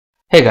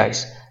Hey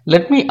guys,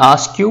 let me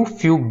ask you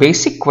few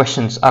basic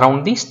questions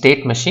around the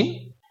state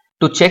machine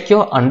to check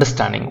your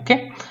understanding.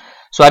 Okay,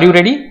 so are you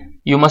ready?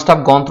 You must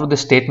have gone through the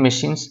state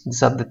machines.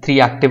 These are the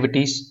three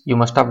activities. You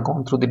must have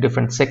gone through the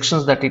different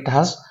sections that it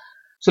has.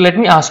 So let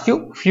me ask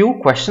you few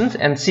questions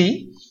and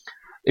see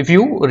if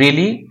you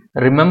really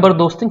remember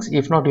those things.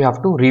 If not, you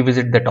have to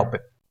revisit the topic.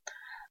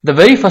 The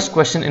very first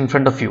question in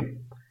front of you: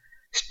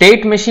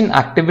 state machine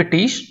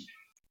activities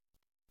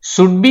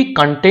should be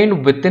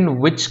contained within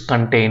which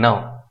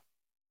container?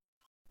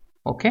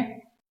 Okay,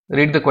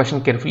 read the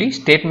question carefully.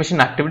 State machine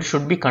activity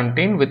should be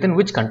contained within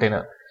which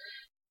container?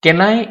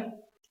 Can I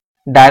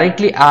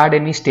directly add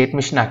any state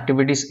machine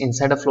activities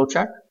inside a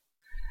flowchart?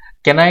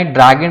 Can I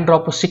drag and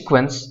drop a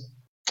sequence,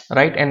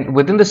 right? And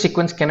within the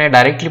sequence, can I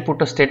directly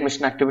put a state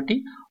machine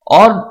activity,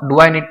 or do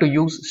I need to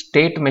use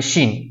state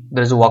machine?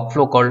 There is a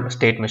workflow called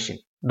state machine.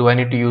 Do I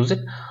need to use it,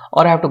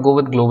 or I have to go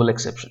with global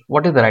exception?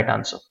 What is the right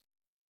answer?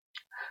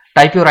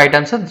 Type your right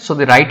answer. So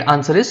the right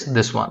answer is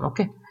this one.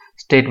 Okay,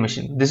 state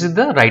machine. This is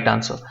the right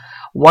answer.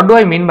 What do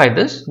I mean by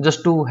this?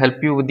 Just to help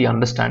you with the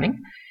understanding,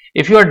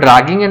 if you are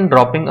dragging and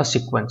dropping a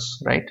sequence,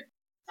 right?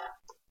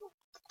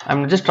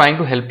 I'm just trying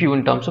to help you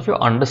in terms of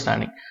your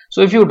understanding.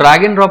 So if you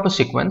drag and drop a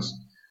sequence,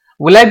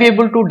 will I be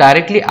able to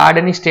directly add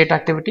any state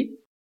activity,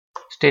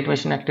 state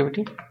machine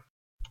activity?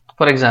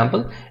 For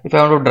example, if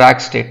I want to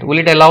drag state, will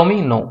it allow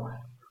me? No,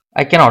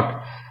 I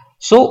cannot.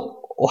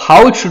 So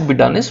how it should be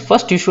done is,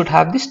 first you should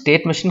have the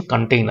state machine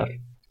container.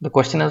 The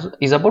question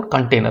is about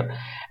container,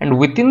 and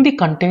within the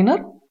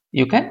container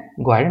you can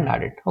go ahead and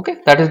add it. Okay,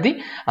 that is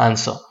the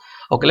answer.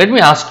 Okay, let me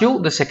ask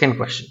you the second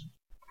question.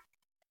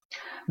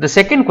 The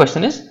second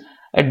question is,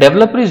 a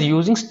developer is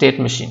using state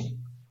machine.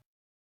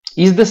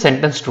 Is the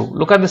sentence true?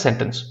 Look at the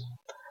sentence.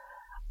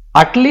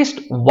 At least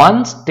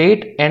one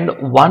state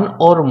and one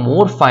or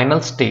more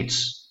final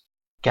states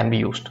can be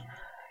used.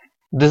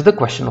 This is the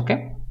question.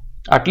 Okay,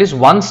 at least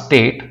one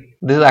state,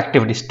 this is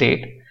activity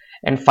state,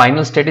 and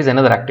final state is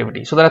another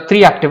activity. So there are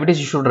three activities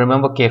you should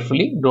remember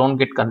carefully. Don't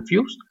get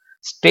confused.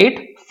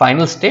 State,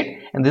 final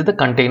state, and this is the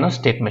container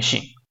state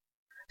machine.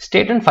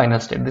 State and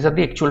final state, these are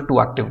the actual two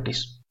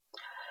activities.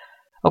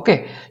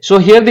 Okay, so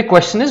here the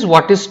question is,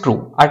 what is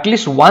true? At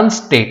least one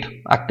state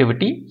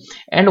activity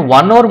and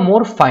one or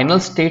more final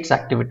states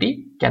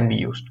activity can be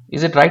used.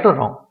 Is it right or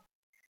wrong?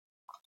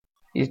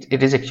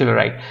 It is actually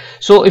right.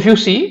 So if you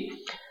see,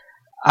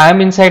 I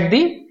am inside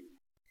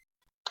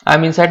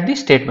the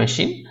state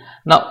machine.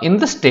 Now in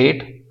the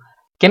state,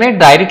 can I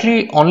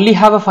directly only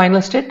have a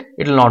final state?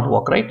 It will not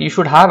work, right? You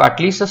should have at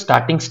least a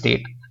starting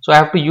state. So I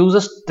have to use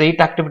a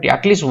state activity,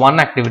 at least one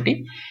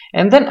activity,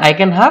 and then I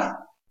can have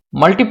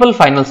multiple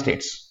final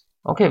states.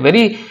 Okay,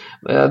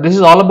 this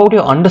is all about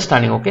your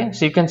understanding. Okay,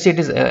 so you can see it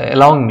is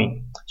allowing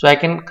me. So I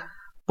can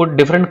put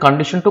different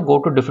condition to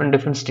go to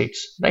different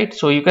states, right?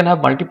 So you can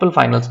have multiple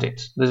final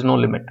states. There is no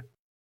limit.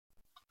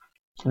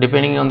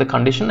 Depending on the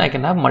condition, I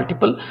can have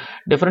multiple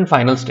different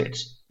final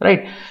states,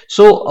 right?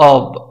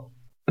 So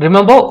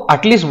remember,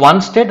 at least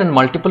one state and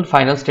multiple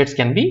final states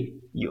can be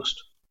used.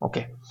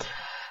 Okay,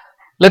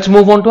 let's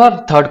move on to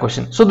our third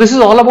question. So this is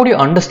all about your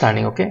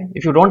understanding. Okay,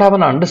 if you don't have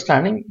an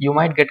understanding, you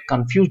might get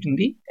confused in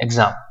the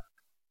exam.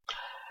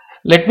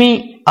 Let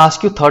me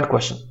ask you third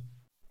question.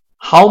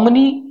 How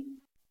many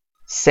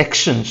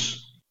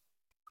sections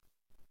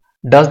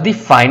does the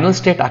final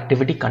state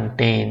activity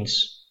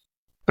contains?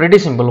 Pretty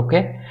simple.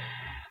 Okay,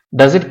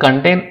 does it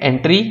contain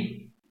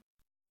entry,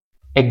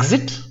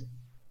 exit?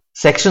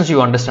 Sections you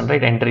understand,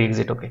 right? Entry,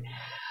 exit. Okay,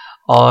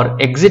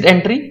 or exit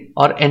entry,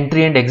 or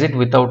entry and exit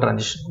without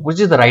transition? Which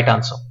is the right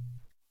answer?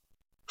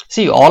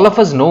 See, all of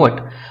us know it,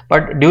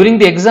 but during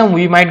the exam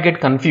we might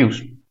get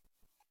confused.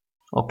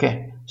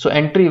 Okay, so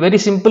entry, very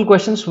simple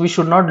questions, we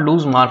should not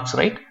lose marks,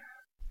 right?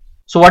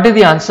 So what is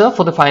the answer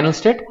for the final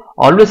state?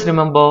 Always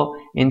remember,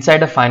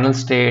 inside a final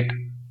state,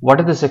 what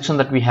is the section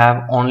that we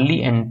have?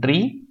 Only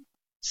entry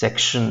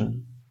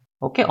section.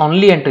 Okay,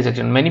 only entry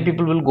section. Many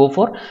people will go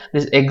for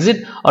this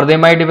exit, or they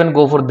might even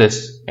go for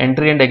this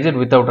entry and exit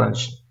without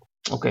transition.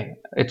 Okay,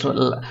 it's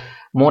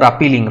more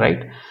appealing, right?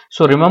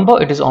 So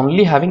remember, it is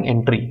only having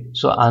entry.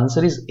 So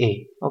answer is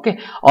A. Okay,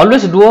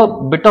 always do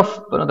a bit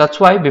of, that's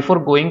why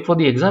before going for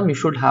the exam, you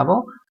should have a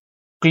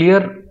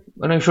clear,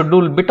 you should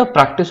do a bit of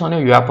practice on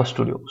your UiPath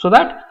Studio, so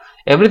that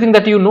everything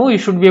that you know, you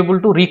should be able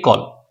to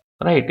recall,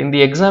 right? In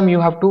the exam, you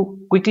have to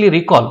quickly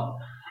recall.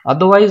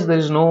 Otherwise, there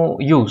is no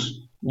use.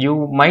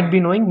 You might be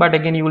knowing, but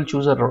again, you will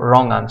choose a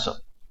wrong answer.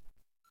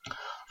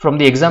 From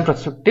the exam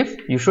perspective,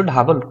 you should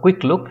have a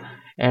quick look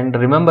and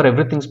remember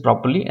everything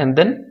properly, and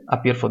then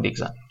appear for the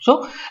exam.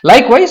 So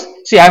likewise,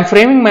 see, I am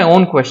framing my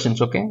own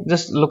questions. Okay,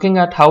 just looking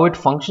at how it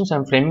functions, I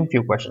am framing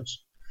few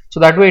questions.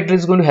 So that way it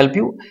is going to help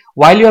you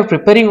while you are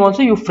preparing.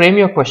 Also, you frame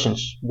your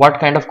questions.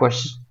 What kind of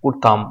questions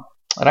would come,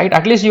 right?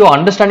 At least your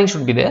understanding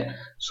should be there,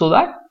 so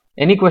that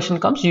any question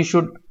comes, you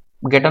should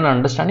get an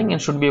understanding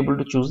and should be able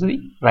to choose the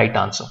right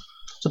answer.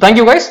 So thank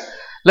you guys.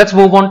 Let's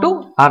move on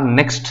to our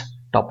next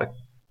topic.